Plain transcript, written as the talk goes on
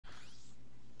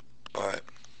Alright.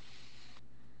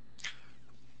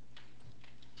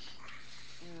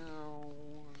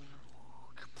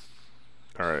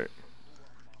 Alright.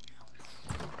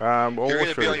 You're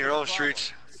gonna be on your own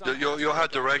streets. You'll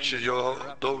have directions.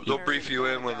 They'll brief you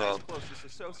in when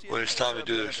it's time to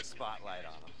do this.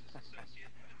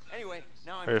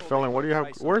 Hey, Felon, what do you have?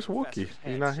 Where's Wookie?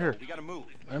 He's not here.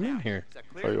 I'm in here.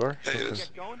 Oh, you are? Hey, Okay.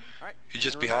 he's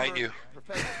just behind you.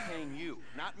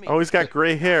 Oh, he's got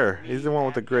gray hair. He's the one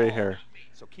with the gray hair.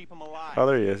 Oh,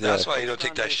 there he is. That's Yeah. why you don't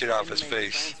take that shit off his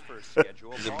face.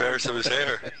 He's embarrassed of his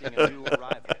hair.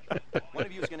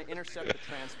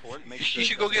 You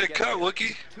should go get a cut,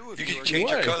 Wookie. You can change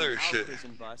your color and shit.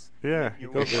 Yeah.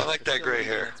 I like that gray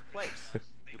hair.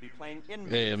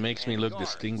 Hey, it makes me look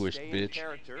distinguished, bitch.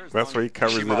 That's why he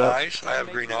covers See it my up. eyes? I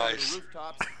have green eyes.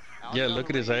 Yeah, look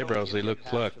at his eyebrows. They look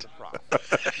plucked.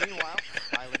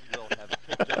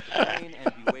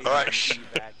 Alright, shh.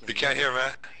 You can't hear,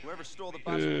 man. Whoever stole the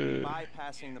bus will be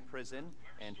bypassing the prison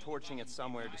and torching it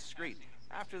somewhere discreet.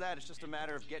 After that, it's just a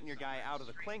matter of getting your guy out of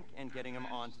the clink and getting him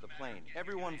onto the plane.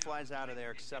 Everyone flies out of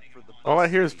there except for the bus. All I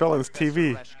hear is Felon's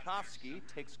TV.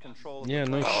 Yeah,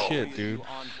 no shit, dude.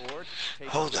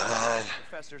 Hold on.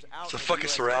 It's a fucking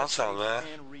surround sound, man.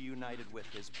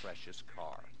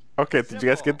 Okay, did you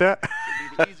guys get that?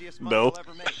 No.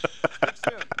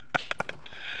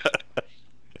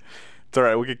 It's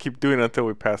alright, we can keep doing it until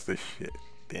we pass this shit.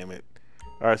 Damn it.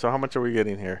 Alright, so how much are we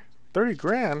getting here? 30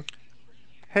 grand?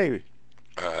 Hey.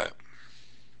 Alright.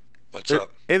 What's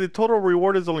up? Hey, the total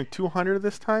reward is only 200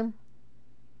 this time?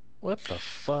 What the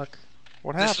fuck?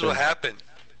 What happened? This is what happened.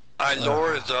 I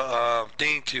lowered the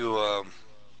thing to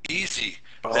easy.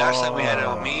 Last time we had it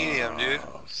on medium, dude.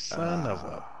 Son of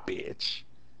a bitch.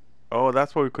 Oh,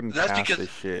 that's why we couldn't pass this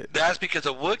shit. That's because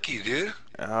of Wookie, dude.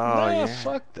 Oh, nah, yeah.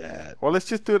 Fuck that. Well, let's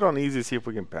just do it on easy, see if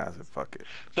we can pass it. Fuck it.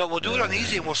 No, we'll do it on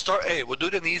easy and we'll start. Hey, we'll do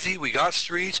it on easy. We got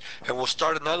streets and we'll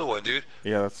start another one, dude.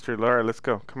 Yeah, that's true. Alright, let's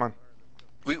go. Come on.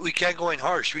 We can't go in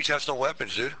hard. Streets has no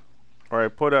weapons, dude.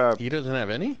 Alright, put He doesn't have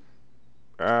any?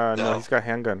 no, he's got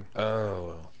handgun.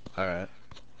 Oh, alright.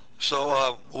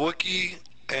 So, Wookie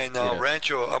and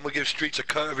Rancho, I'm gonna give streets a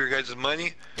cut of your guys'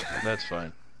 money. That's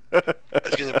fine.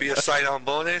 It's gonna be a sign-on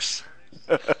bonus.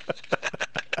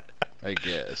 I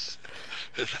guess.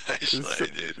 Nice line,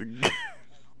 dude.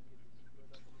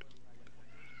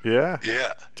 Yeah.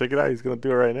 Yeah. Check it out. He's gonna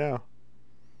do it right now.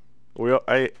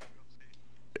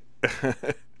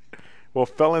 Well,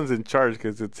 Felon's in charge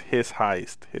because it's his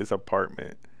heist, his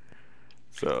apartment.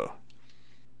 So,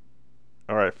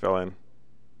 all right, Felon.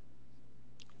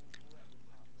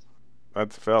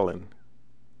 That's Felon.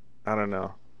 I don't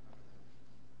know.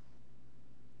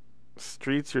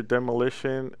 Streets, your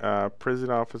demolition,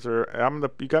 prison officer.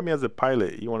 You got me as a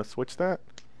pilot. You want to switch that?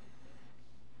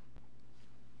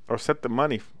 Or set the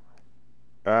money.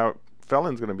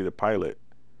 Felon's gonna be the pilot.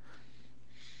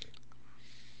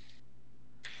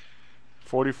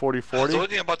 40, 40, 40. The only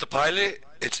thing about the pilot,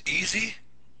 it's easy,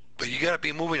 but you gotta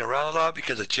be moving around a lot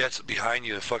because the jet's behind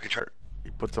you and fucking try.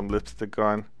 You put some lipstick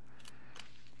on.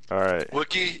 All right.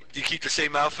 Wookie, you keep the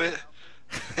same outfit.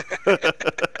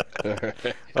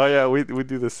 Oh yeah, we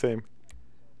do the same.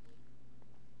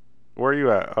 Where are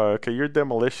you at? Okay, you're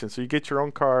demolition, so you get your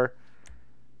own car.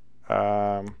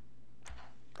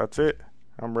 That's it.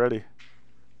 I'm ready.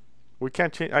 We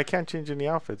can't change. I can't change any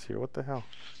outfits here. What the hell?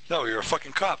 No, you're a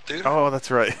fucking cop, dude. Oh,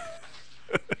 that's right.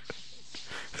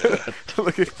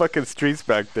 Look at fucking Streets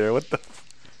back there. What the?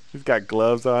 He's got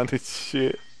gloves on and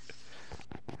shit.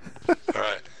 All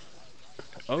right.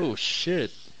 Oh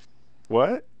shit.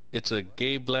 What? It's a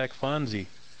gay black Fonzie.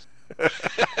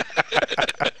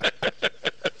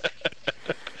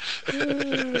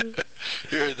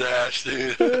 You're an ass,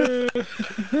 dude.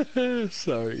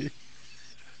 Sorry.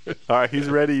 All right, he's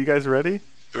ready. You guys ready?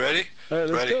 Ready? All right,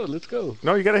 let's Ready. go. Let's go.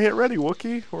 No, you gotta hit ready,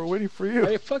 Wookie. We're waiting for you.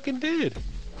 I fucking did.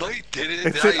 No, you didn't.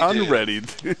 It Now said you did. unready,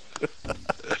 dude.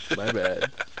 My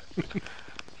bad.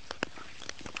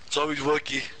 It's always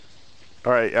Wookie.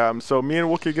 All right, so me and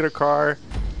Wookie get a car.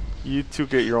 You two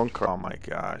get your own car. Oh my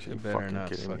gosh, you It better fucking not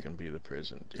kidding fucking me? be the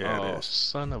prison. Yeah, oh, it is.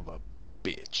 son of a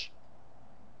bitch.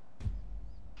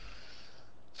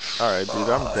 All right, dude,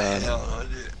 I'm done. Hell no,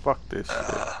 dude. Fuck this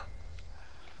shit.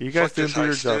 You guys Fuck this didn't do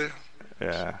your heist, job. dude.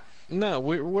 Yeah. No,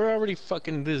 we're already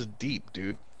fucking this deep,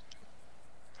 dude.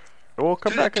 We'll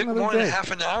come Dude, back it took another more day. than half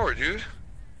an hour, dude.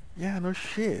 Yeah, no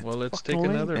shit. Well, let's Fucking take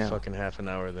late another now. fucking half an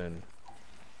hour then.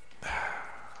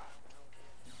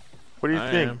 What do you I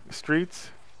think? am.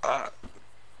 Streets? Uh,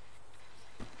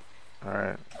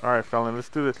 All right, Felon, let's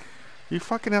do this. You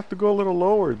fucking have to go a little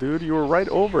lower, dude. You were right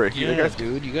over it. Yeah, The guy's-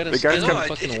 dude, you gotta the guy's stay in gonna-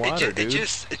 fucking water, it dude.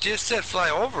 just said fly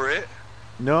over it.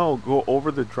 No, go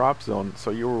over the drop zone.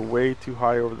 So you were way too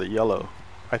high over the yellow.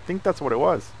 I think that's what it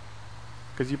was.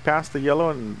 Because you passed the yellow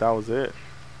and that was it.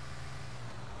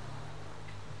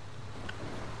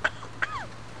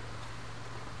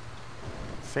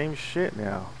 Same shit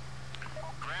now.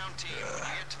 Ground team, when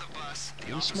you get to the bus, the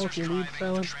You officers smoking weed, driving,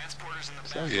 fella? the transporters in the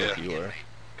Sounds back. like you are.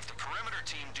 If the perimeter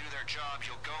team do their job,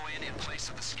 you'll go in place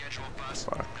of the scheduled bus.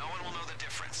 Fuck. No one will know the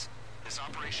difference. This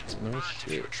operation's No burnt if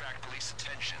you shit. attract police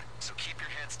attention, so keep your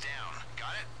heads down.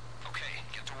 Got it? Okay,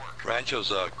 get to work.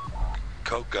 Rancho's a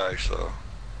coke guy, so.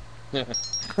 You're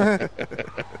coming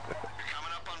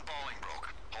up on Bolingbroke.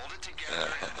 Hold it together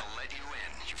and they'll let you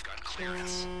in. You've got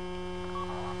clearance.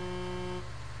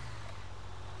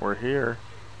 We're here.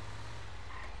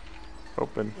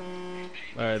 Open.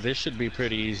 Alright, this should be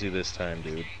pretty easy this time,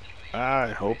 dude. I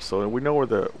hope so. And we know where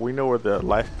the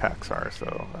life packs are,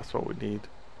 so that's what we need.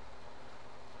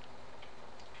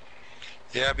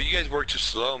 Yeah, but you guys work too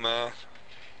slow, man.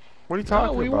 What are you talking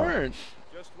No, we about? weren't.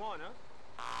 Just one,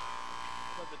 huh?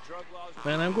 But the drug laws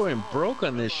Man, I'm going broke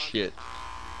on this shit.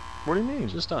 What do you mean?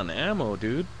 Just on ammo,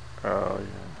 dude. Oh yeah.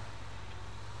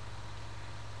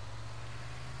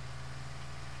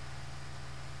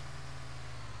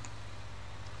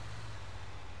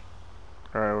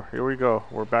 Alright, here we go.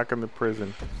 We're back in the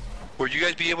prison. Would you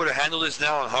guys be able to handle this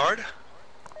now on hard?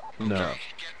 No,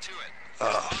 Get to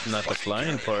it. not the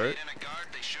flying part. In a guard,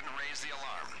 they shouldn't raise the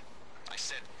alarm. I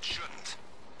said shouldn't.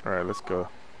 Alright, let's go.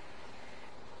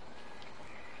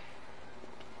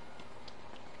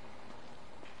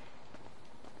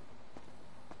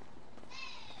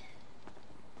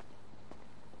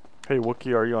 Hey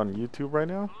Wookie, are you on YouTube right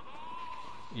now?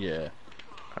 Yeah.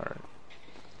 Alright.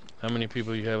 How many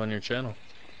people you have on your channel?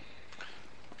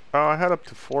 Oh, I had up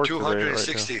to 4 today. Right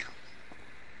 260. now.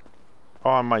 Oh,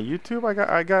 on my YouTube,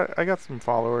 I got some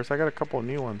followers. I got a couple of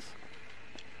new ones.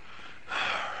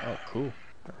 Oh, cool.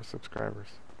 That are subscribers.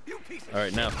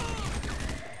 Alright, now.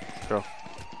 Go.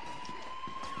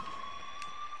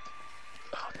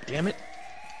 Oh, damn it.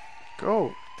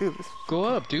 Go. Dude, this, Go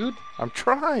up, dude. I'm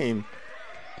trying.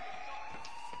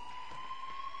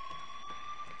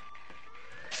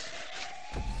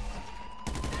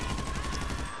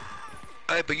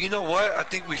 Hey, but you know what? I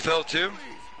think we fell too.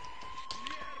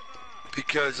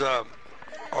 Because all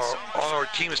our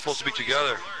team is supposed to be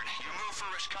together. You move for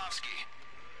Rishkovsky.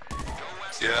 Go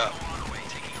west Yeah. of Broadway,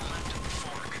 taking a left at the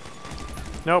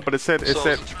fork. No, but it said So-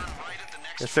 Turn right at the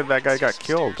next it said that guy got stairs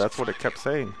killed. to That's what the it kept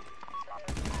saying.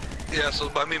 Yeah,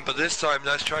 so I mean, but this time,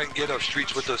 let's try and get our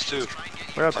streets with us too.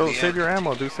 Yeah, don't the save end. your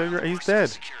ammo, dude. Save your. He's dead.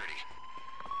 security.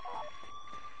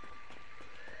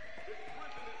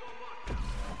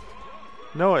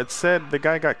 No, it said the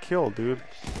guy got killed, dude.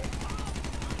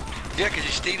 Yeah, because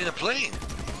you stayed in a plane.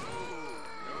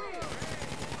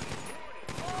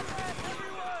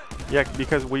 Yeah,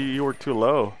 because you were too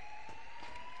low.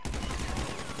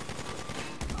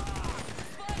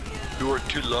 You were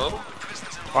too low.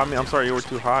 Oh, I mean, I'm sorry, you were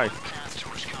too high. Path to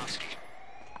Rishkovsky.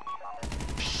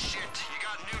 Shit, you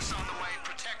got noose on the way.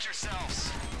 Protect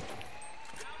yourselves.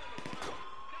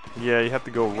 Yeah, you have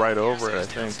to go right over it, I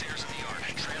think. Downstairs in the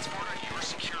yard. Transporter, you're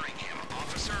securing him.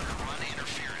 Officer, run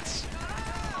interference.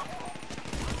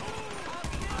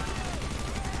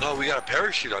 No, we got a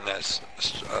parachute on that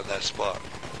spot.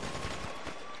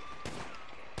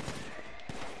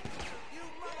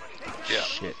 Yeah.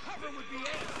 Shit.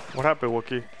 What happened,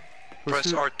 Wookie? Press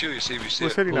Who's, R2 to see if you see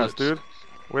who's it. hitting us, Bullets. dude?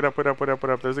 Wait up, wait up, wait up, wait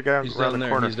up. There's a guy He's around down the there.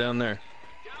 corner. He's down there.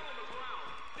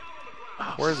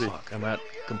 Oh, Where is he? fuck, I'm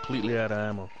completely out of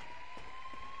ammo.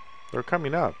 They're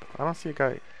coming up. I don't see a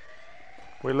guy.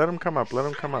 Wait, let him come up. Let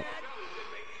him come up.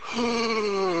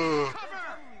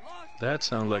 That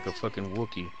sounds like a fucking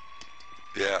Wookiee.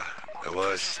 Yeah, it was.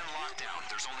 This is in lockdown.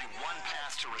 There's only one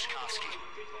path to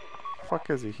Rishkovsky. Fuck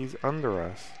is he? He's under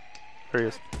us. There he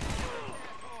is.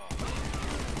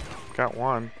 Got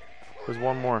one. There's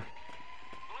one more.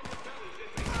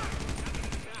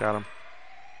 Got him.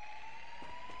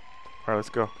 Alright, let's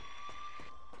go.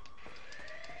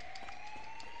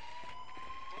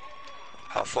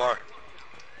 How far?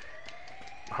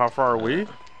 How far are we?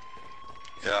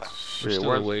 Yeah. We're Shit,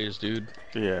 still a ways, dude.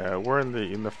 yeah, we're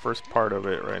in the first part of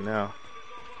it right now.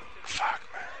 Fuck,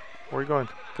 man. Where are you going?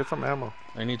 Get some ammo.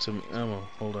 I need some ammo.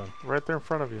 Hold on. Right there in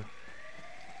front of you.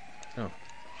 Oh.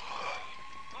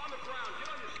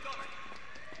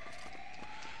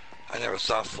 I never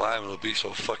thought flying would be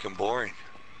so fucking boring.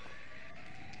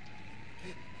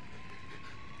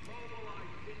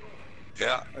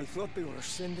 Yeah. I thought they were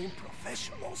sending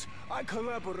professionals. I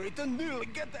collaborate and nearly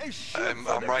get a ship. I'm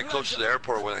right close to the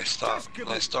airport when I stop. When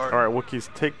I start. Alright,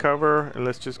 Wookiees, take cover and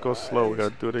let's just go slow. We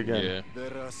gotta do it again. Yeah.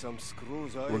 There are some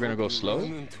screws We're gonna go slow?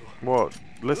 Well,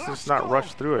 let's just not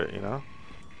rush through it, you know?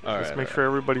 Alright. Let's make sure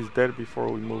everybody's dead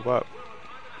before we move up.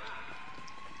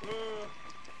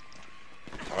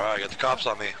 Alright, I got the cops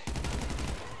on me.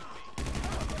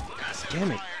 God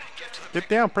damn it. Get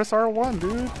down, press R1,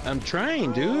 dude. I'm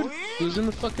trying, dude. Who's in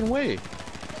the fucking way? We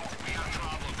got a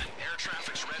problem. Air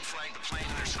traffic's red flagged the plane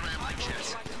and they're scrambling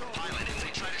jets. Pilot, if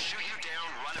they try to shoot you down,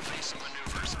 run evasive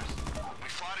maneuvers. We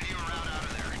plotted you a route out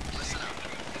of there. Listen up.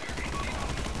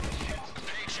 The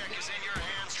paycheck is in your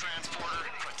hands, transporter.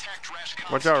 Protect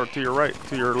Reshkovsky. Watch out, to your right,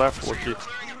 to your left, Wookie.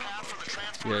 Clearing a path for the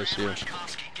transporter Yes, yeah.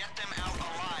 Reshkovsky. Get them out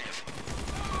alive.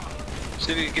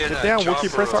 See if you can get Get down,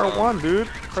 Wookie, press R1, dude.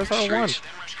 Press R1. Streets.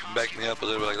 Back me up a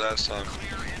little bit like last time.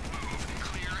 Clear and move.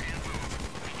 Clear and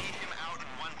move. We need him out in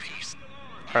one piece.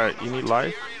 Alright, you need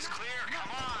life? Area's clear.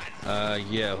 Come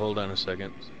on. Yeah, hold on a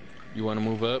second. You wanna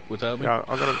move up without me? Yeah,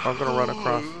 I'm gonna run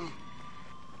across.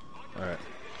 Alright.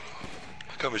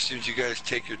 How come as soon as you guys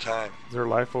take your time? Is there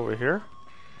life over here?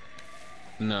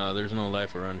 No, there's no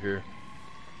life around here.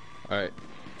 Alright.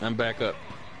 I'm back up.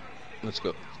 Let's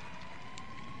go.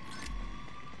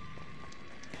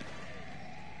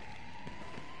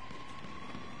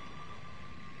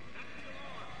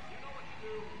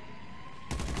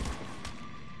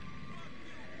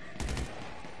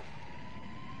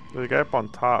 There's a guy up on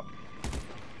top.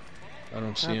 I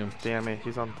don't see him. Damn it,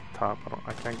 he's on the top.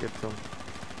 I can't get to him.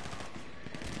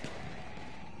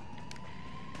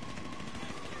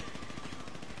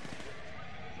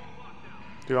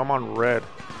 Dude, I'm on red.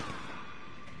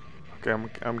 Okay,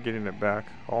 I'm getting it back.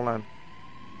 Hold on.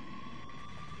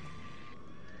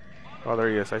 Oh, there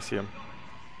he is. I see him.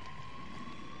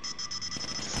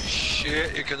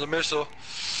 Shit, here comes a missile.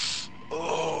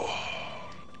 Oh.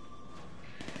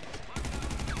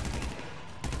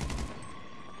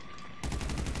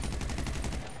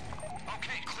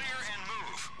 Okay, clear and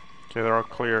move. Okay, they're all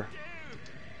clear.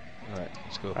 Alright,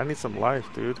 let's go. I need some life,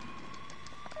 dude.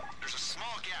 There's a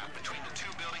small gap between the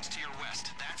two buildings to your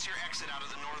west. That's your exit out of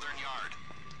the northern yard.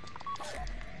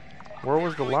 Where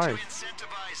was the We're going to life?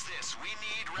 incentivize this. We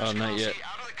need Oh, not yet. Reshkovsky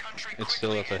out of the country It's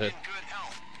still quickly up and ahead. in good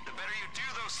health. The better you do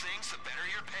those things, the better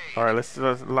you're paid. Alright, let's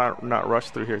not rush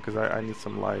through here because I need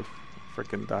some life.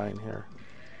 Freaking dying here.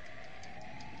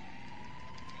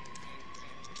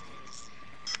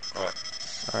 Alright.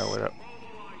 Alright, wait up.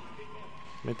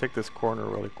 Let me take this corner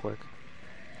really quick.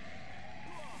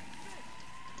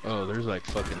 Oh, there's like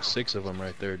fucking 6 of them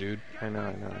right there, dude. I know.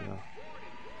 Move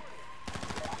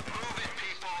it,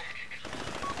 people.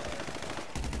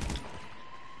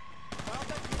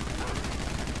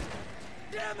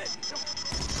 Damn it!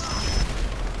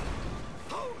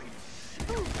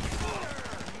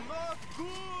 Not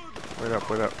good! Wait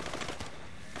up.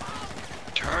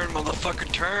 Turn,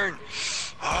 motherfucker, turn!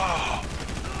 Oh,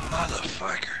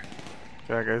 motherfucker.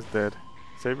 That guy's dead.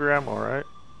 Save your ammo, alright?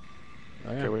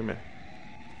 Oh, Okay, yeah. wait a minute.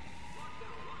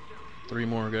 3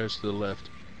 more guys to the left.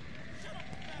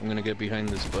 I'm gonna get behind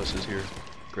these buses here.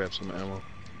 Grab some ammo.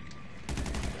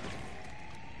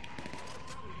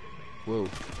 Whoa.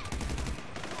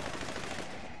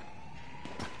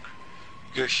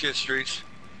 Good shit, Streets.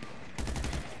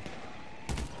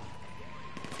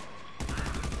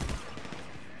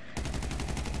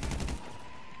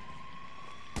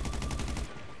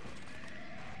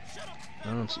 I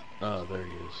don't see. Oh, there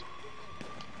he is.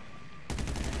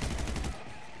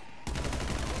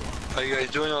 How you guys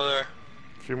doing over there?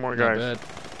 A few more Not guys. bad.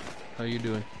 How you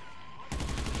doing?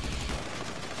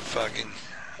 Fucking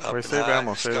up Wait, in save high ammo, in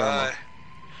the save sky.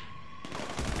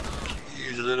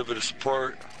 Use a little bit of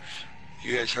support.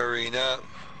 You guys hurrying up.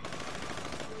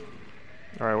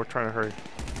 Alright, we're trying to hurry.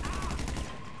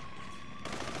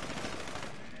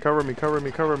 Cover me.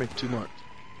 2 more.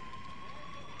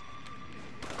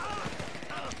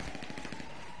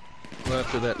 Go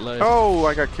after that life. Oh,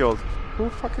 I got killed. Who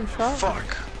fucking shot me?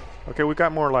 Fuck. Okay, we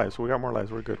got more lives. We're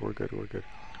good.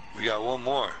 We got one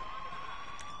more.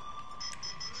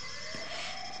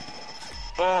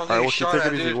 Oh, Alright, they Wookie, shot take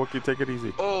at it easy. dude. Wookie, take it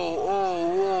easy.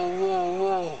 Whoa.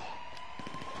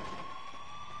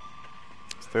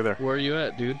 Stay there. Where are you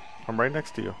at, dude? I'm right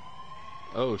next to you.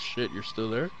 Oh shit, you're still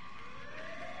there?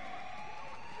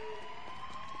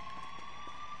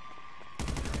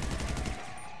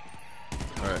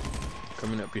 Alright,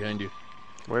 coming up behind you.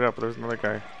 Wait up, there's another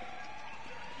guy.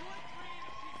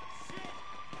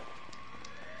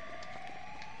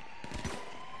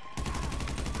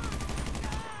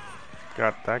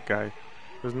 Got that guy.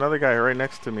 There's another guy right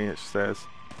next to me, it says.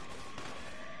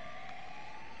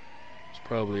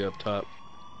 Probably up top.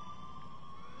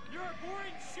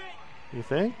 You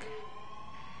think?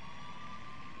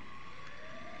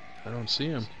 I don't see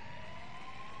him.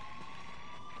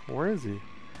 Where is he?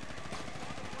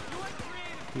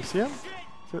 You see him?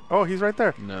 Oh, he's right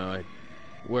there. No,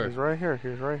 where? He's right here.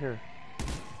 He's right here.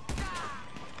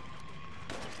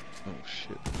 Oh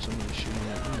shit! Somebody's shooting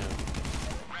at me now.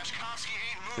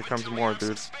 Here comes more,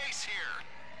 dude.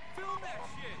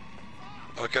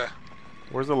 Okay.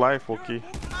 Where's the life, Wookie?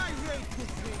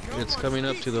 It's coming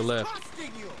up to the left.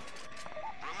 Remember,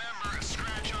 a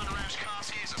scratch on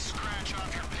Rashkovsky is a scratch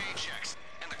off your paychecks.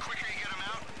 And the quicker you get them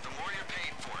out, the more you're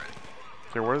paid for it.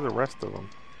 Okay, where's the rest of them?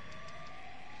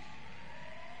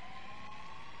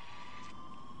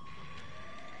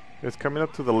 It's coming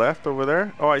up to the left over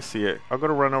there. Oh, I see it. I'm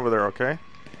gonna run over there, okay?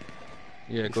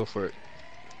 Yeah, go for it.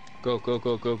 Go, go,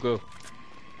 go, go, go.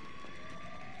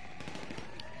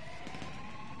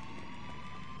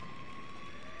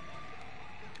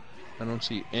 I don't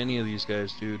see any of these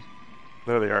guys, dude.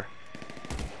 There they are.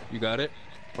 You got it?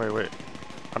 Wait.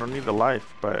 I don't need the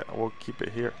life, but we'll keep it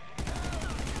here.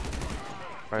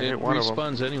 If I It hit one of them.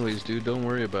 respawns anyways, dude. Don't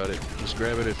worry about it. Just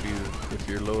grab it if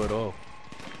you're low at all.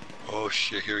 Oh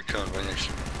shit, here it comes right next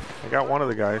to me. I got one of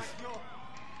the guys.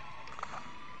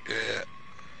 Yeah.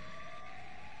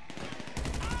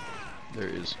 There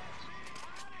it is.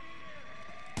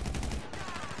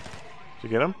 Did you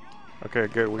get him? Okay,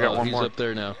 good. We got one he's more. up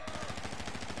there now.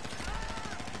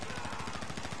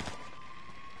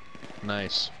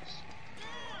 Nice.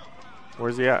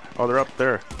 Where's he at? Oh, they're up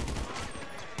there.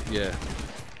 Yeah.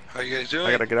 How you guys doing?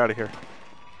 I gotta get out of here.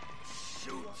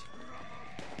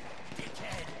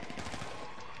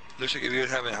 Looks like you're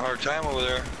having a hard time over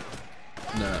there.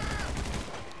 Nah.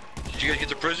 Did you guys get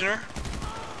the prisoner?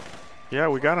 Yeah,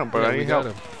 we got him, but Yeah, I we need got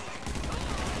help. him.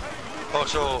 Oh,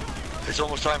 so it's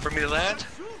almost time for me to land?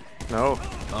 No.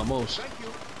 Almost.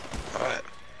 Alright.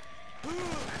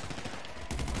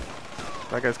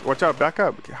 That guy's. Watch out! Back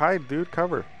up! Hide, dude.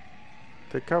 Cover.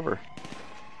 Take cover.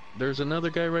 There's another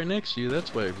guy right next to you.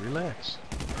 That's why. Relax.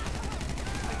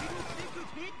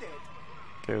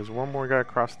 Okay, there's one more guy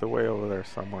across the way over there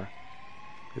somewhere.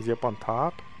 Is he up on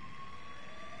top?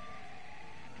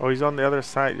 Oh, he's on the other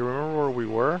side. You remember where we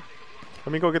were?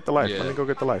 Let me go get the life. Yeah. Let me go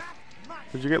get the life.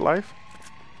 Did you get life?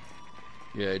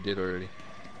 Yeah, I did already.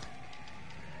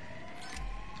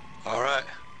 Alright.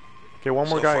 Okay, one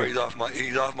more So far, guy.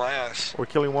 he's off my ass. We're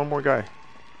killing one more guy.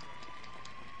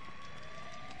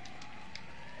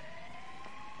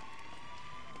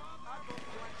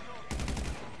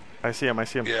 I see him. I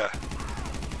see him. Yeah.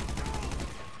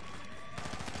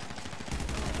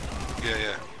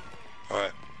 Yeah.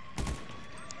 Alright.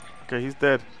 Okay, he's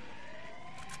dead.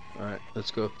 Alright, let's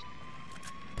go.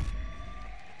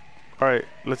 All right,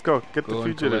 let's go. Get the Go and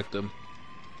fugitive. collect him.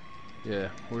 Yeah,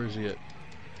 where is he at?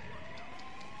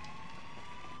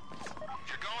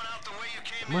 You're going out the way you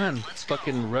came Come on, in. Let's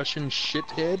fucking go. Russian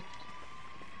shithead.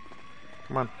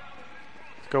 Come on.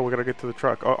 Let's go. We gotta get to the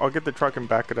truck. I'll get the truck and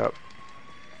back it up.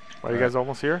 Are you guys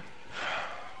almost here?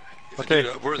 Okay.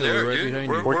 Dude, we're Yeah, there, we're right dude. behind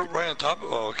We're, you. we're right on top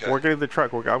of. Oh, okay. We're getting the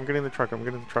truck. I'm getting the truck. I'm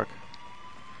getting the truck.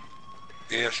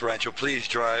 Yes, Rancho, please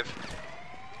drive.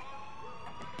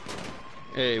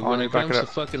 Hey, Oh, when let me it back comes it to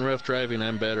up. fucking rough driving,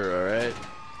 I'm better, alright?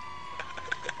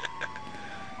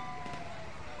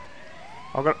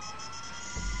 I'll go.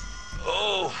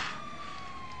 Oh.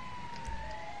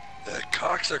 That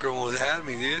cocksucker almost had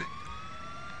me, dude.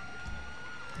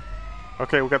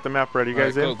 Okay, we got the map ready. You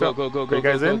guys in? Go, Phil? go, go, Are go, you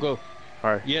guys go, in? go, go.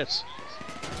 All right. Yes.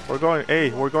 We're going.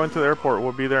 Hey, we're going to the airport.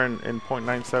 We'll be there in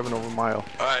 0.97 over a mile.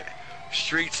 Alright.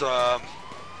 Streets, I'll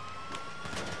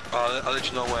let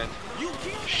you know when.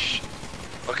 Shh.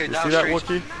 Okay, You now see that, streets.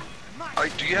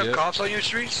 Wookie? Do you have Yep. cops on your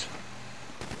streets?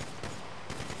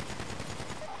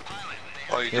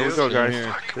 Oh, you Here do? we go, Same guys.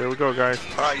 here. Here we go, guys.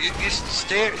 Alright, you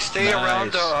stay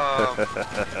around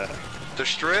the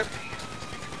strip.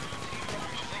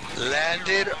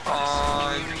 Landed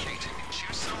on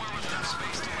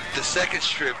the second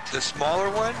strip, the smaller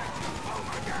one.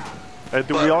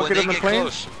 Do But we all when get they in the plane?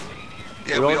 close-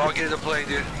 Yeah, We we all all get in the plane,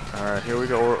 dude. All right, here we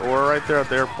go. We're right there at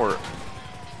the airport.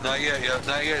 Not yet,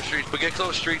 streets, but get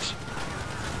close, streets.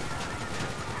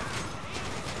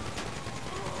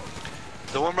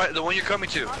 The one you're coming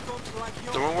to.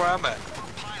 The one where I'm at.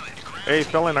 Hey,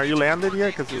 Felon, are you landed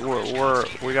yet? Cause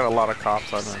we got a lot of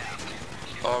cops on us.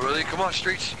 Oh, really? Come on,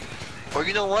 streets. Or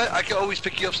you know what? I can always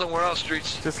pick you up somewhere else,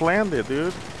 streets. Just land it,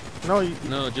 dude. No, you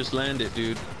No, just land it,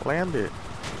 dude. land it.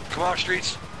 Come on,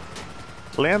 streets.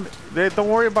 Land. Don't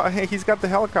worry about. Hey, he's got the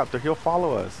helicopter. He'll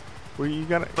follow us. You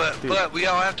gotta. But dude. we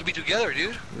all have to be together,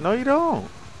 dude. No, you don't.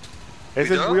 It You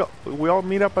says know? we all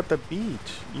meet up at the beach.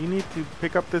 You need to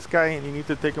pick up this guy and you need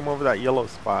to take him over that yellow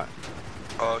spot.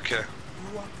 Oh, okay.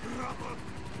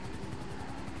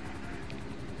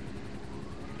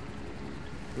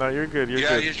 No, you're good. You're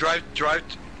Yeah, good. you drive.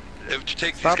 To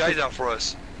take Stop these guys it. out for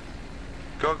us.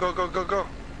 Go, go, go, go, go.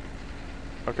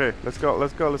 Okay, let's go.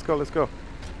 Let's go. Let's go. Let's go.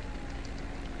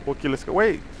 Wookie, let's go.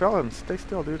 Wait, Felon, stay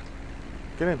still, dude.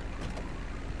 Get in.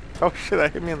 Oh shit!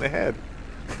 That hit me in the head.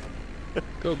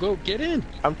 Go, go, get in.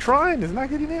 I'm trying. It's not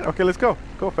getting in. Okay, let's go.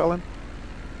 Go, Felon.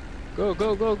 Go,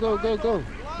 go, go, go, go, go.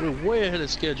 We're way ahead of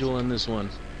schedule on this one.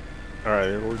 All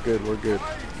right, we're good. We're good.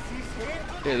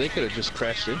 Yeah, they could have just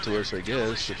crashed into us, I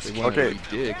guess, if they wanted Okay.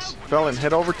 to be dicks. Felon,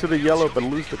 head over to the yellow, but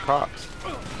lose the cops.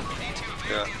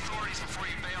 Yeah.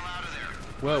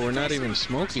 Well, we're not even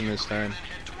smoking this time.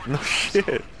 No shit.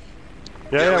 Yeah,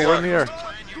 Yeah, we we're are. near.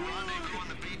 Plan your rendezvous on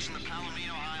the beach in the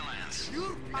Palomino Highlands.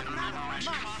 And remember,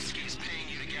 Rashkovsky's paying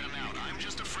you to get him out. I'm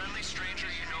just a friendly stranger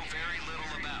you know very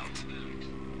little about.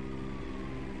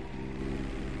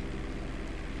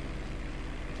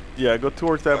 Yeah, go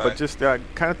towards that, but Alright. just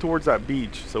kind of towards that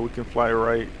beach, so we can fly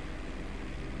right.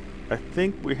 I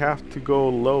think we have to go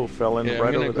low, Felon, Yeah, right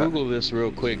I'm gonna over Google this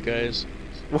real quick, guys.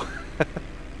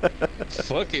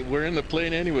 Fuck it, we're in the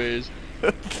plane anyways.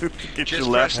 that. Get Just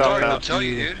your press laptop start. It'll out. tell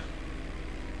you, dude.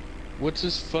 What's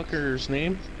this fucker's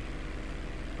name?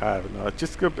 I don't know. It's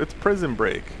just good. It's Prison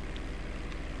Break.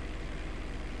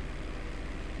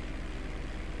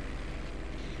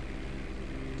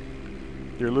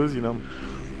 You're losing them.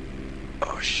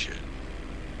 Oh shit.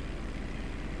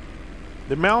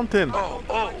 The mountain. Oh,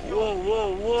 whoa,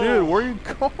 whoa, whoa. Dude, where are you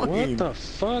What going? the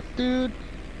fuck, dude?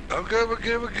 I'm good, we're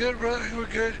good, we're good, bro. We're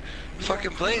good.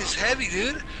 Fucking plane is heavy,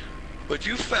 dude. But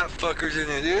you fat fuckers in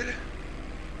there, dude.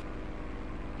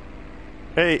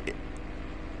 Hey,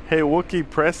 Wookie,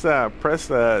 press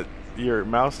your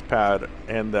mouse pad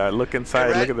and look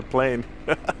inside. Hey, Look at the plane.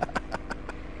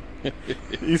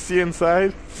 You see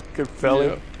inside? Good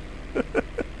fella.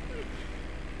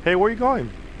 Hey, where are you going?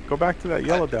 Go back to that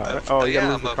yellow dot. Oh, you gotta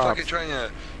yeah, lose I'm the fucking cops. trying to.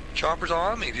 Choppers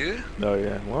on me, dude. Oh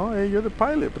yeah. Well, hey, you're the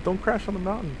pilot, but don't crash on the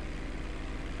mountain.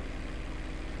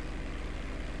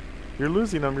 You're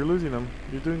losing them. You're losing them.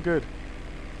 You're doing good.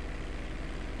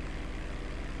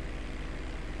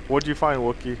 What'd you find,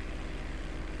 Wookie?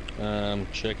 I'm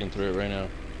checking through it right now.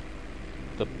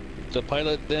 The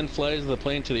pilot then flies the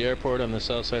plane to the airport on the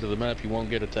south side of the map. You won't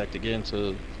get attacked again,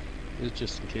 so it's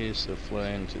just in case of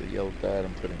flying to the yellow dot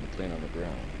and putting the plane on the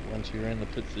ground. Once you're in the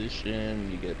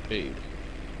position, you get paid.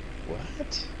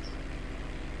 What?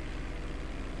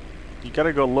 You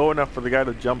gotta go low enough for the guy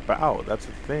to jump out. That's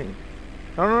the thing.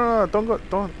 No, don't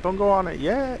go on it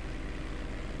yet.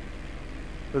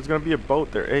 There's gonna be a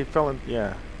boat there. Hey, Felon,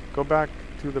 yeah, go back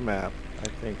to the map. I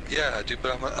think. Yeah, dude,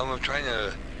 but I'm trying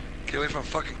to get away from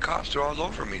fucking cops. They're all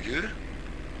over me, dude.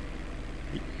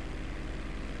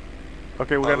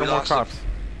 Okay, we Oh, got we no more lost him. cops.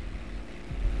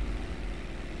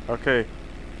 Okay,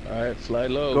 All right, fly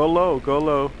low. go low, go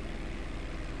low.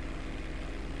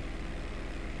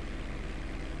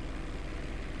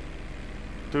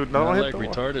 Dude, Not don't hit like the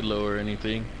wall. retarded low or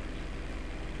anything.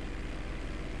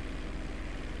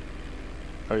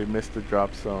 Oh, you missed the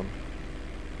drop zone.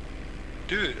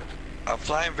 Dude, I'm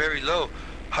flying very low.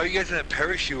 How you guys in a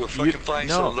parachute with fucking flying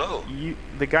so low?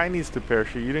 The guy needs to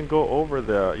parachute. You didn't go over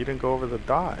the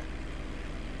dot.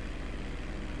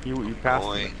 You passed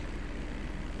Boy. it.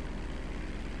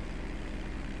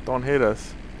 Don't hit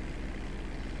us.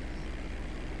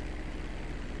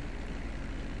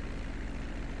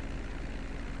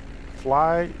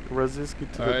 Fly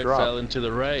Raziski to All the right, drop. Fallon, to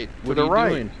the right. What the are you right.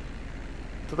 doing?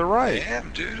 To the I right.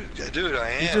 am, dude. Yeah, dude, I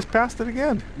am. You just passed it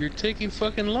again. You're taking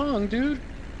fucking long, dude.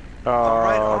 I'm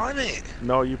right on it.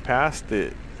 No, you passed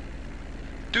it.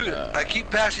 Dude, I keep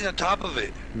passing on top of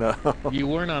it. No. You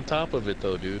weren't on top of it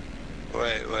though, dude.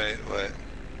 Wait.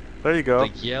 There you go.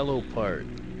 The yellow part.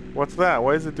 What's that?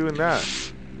 Why is it doing that?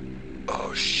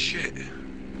 Oh, shit.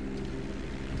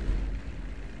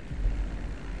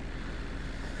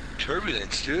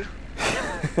 Turbulence, dude.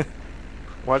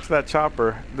 Watch that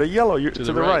chopper. The yellow. You're To to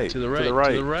the the right, right. to the right, To the to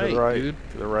right. the right, To the right. dude.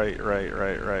 To the right.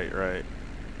 Right.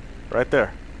 Right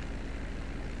there.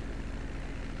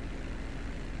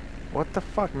 What the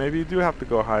fuck? Maybe you do have to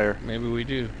go higher. Maybe we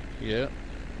do. Yeah.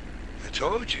 I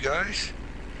told you guys.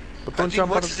 But I don't think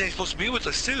jump out what's of... his name supposed to be with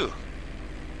us, too.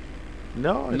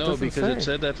 No, it No, doesn't because say. it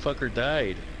said that fucker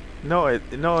died. No,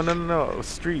 no.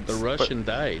 Streets. The But Russian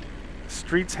died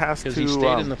Streets has to. because he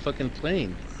stayed in the fucking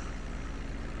plane.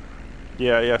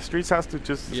 Yeah. Streets has to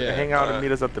just Yeah, hang out and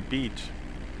meet us at the beach.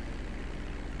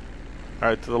 All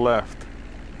right, to the left.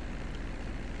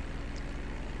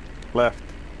 Left.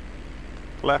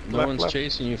 Left, No left, one's left.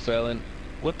 chasing you, Fallon.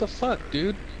 What the fuck,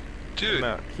 dude? Dude.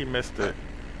 No, he missed it.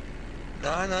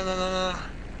 No.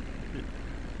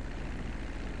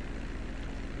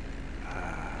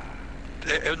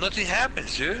 Nothing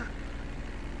happens, dude.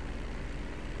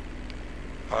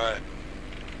 Alright.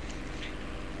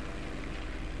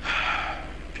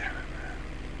 Damn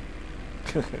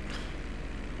it, man.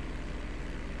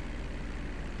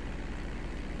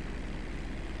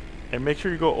 And make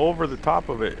sure you go over the top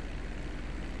of it.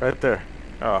 Right there.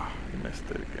 Oh, you missed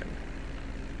it again.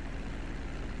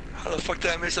 How the fuck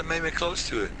did I miss a maybe close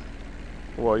to it?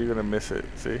 Well, you're gonna miss it,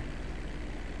 see?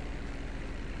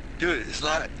 Dude, it's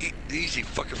not easy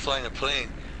fucking flying a plane.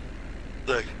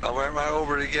 Look, I went right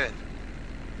over it again.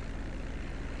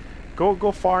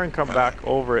 Go far and come back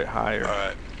over it higher.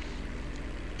 Alright.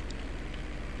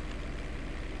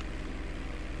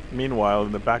 Meanwhile,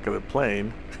 in the back of the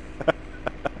plane...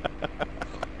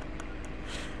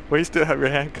 well, you still have your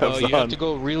handcuffs Oh, you on. have to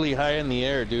go really high in the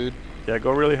air, dude. Yeah, go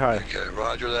really high. Okay,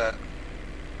 roger that.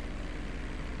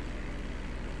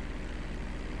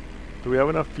 Do we have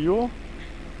enough fuel?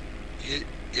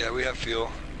 Yeah, we have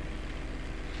fuel.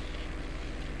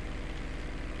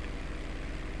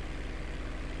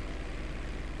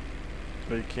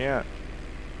 No, you can't.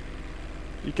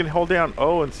 You can hold down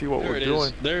O and see what There we're it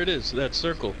doing. is. There it is. That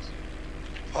circle.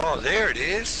 Oh, there it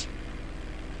is.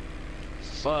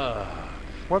 Fuck.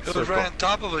 What It was circle? right on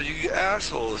top of it, you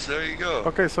assholes. There you go.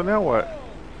 Okay, so now what?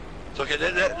 It's okay,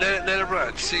 let it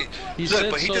run. See, He look,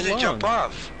 said but he so doesn't long. jump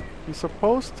off. He's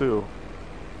supposed to.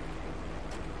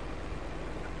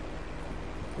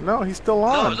 No, he's still No,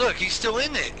 on. look, he's still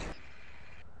in it.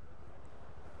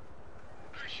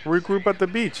 Regroup at the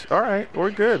beach. Alright,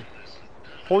 we're good.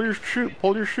 Pull your chute,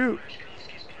 pull your chute.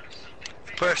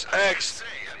 Press X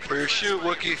for your shoot,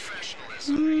 Wookie.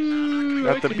 Ooh,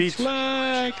 At I the can beach.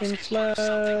 Fly, I can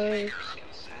fly.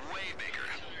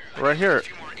 Right here.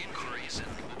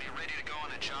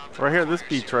 Right here, this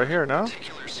beach, right here, no?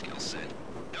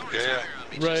 Yeah.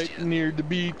 Right near the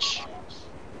beach.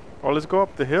 Oh, let's go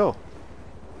up the hill.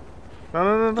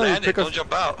 No, you Land it, pick don't us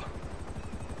jump out.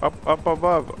 up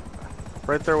above.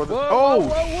 Right there with the... Whoa, Oh, whoa,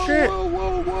 whoa, shit! Whoa,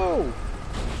 whoa, whoa.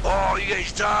 Oh, you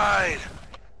guys died.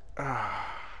 Oh.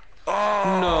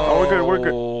 No. Oh, we're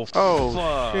good. Oh,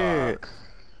 fuck. shit.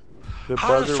 The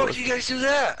How the buzzer fuck was... do you guys do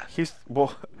that? He's...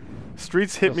 Well,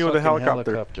 Streets hit The me with a fucking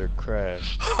helicopter.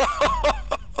 crashed.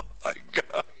 Oh my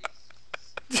god.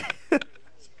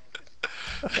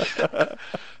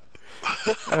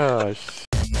 Oh, shit.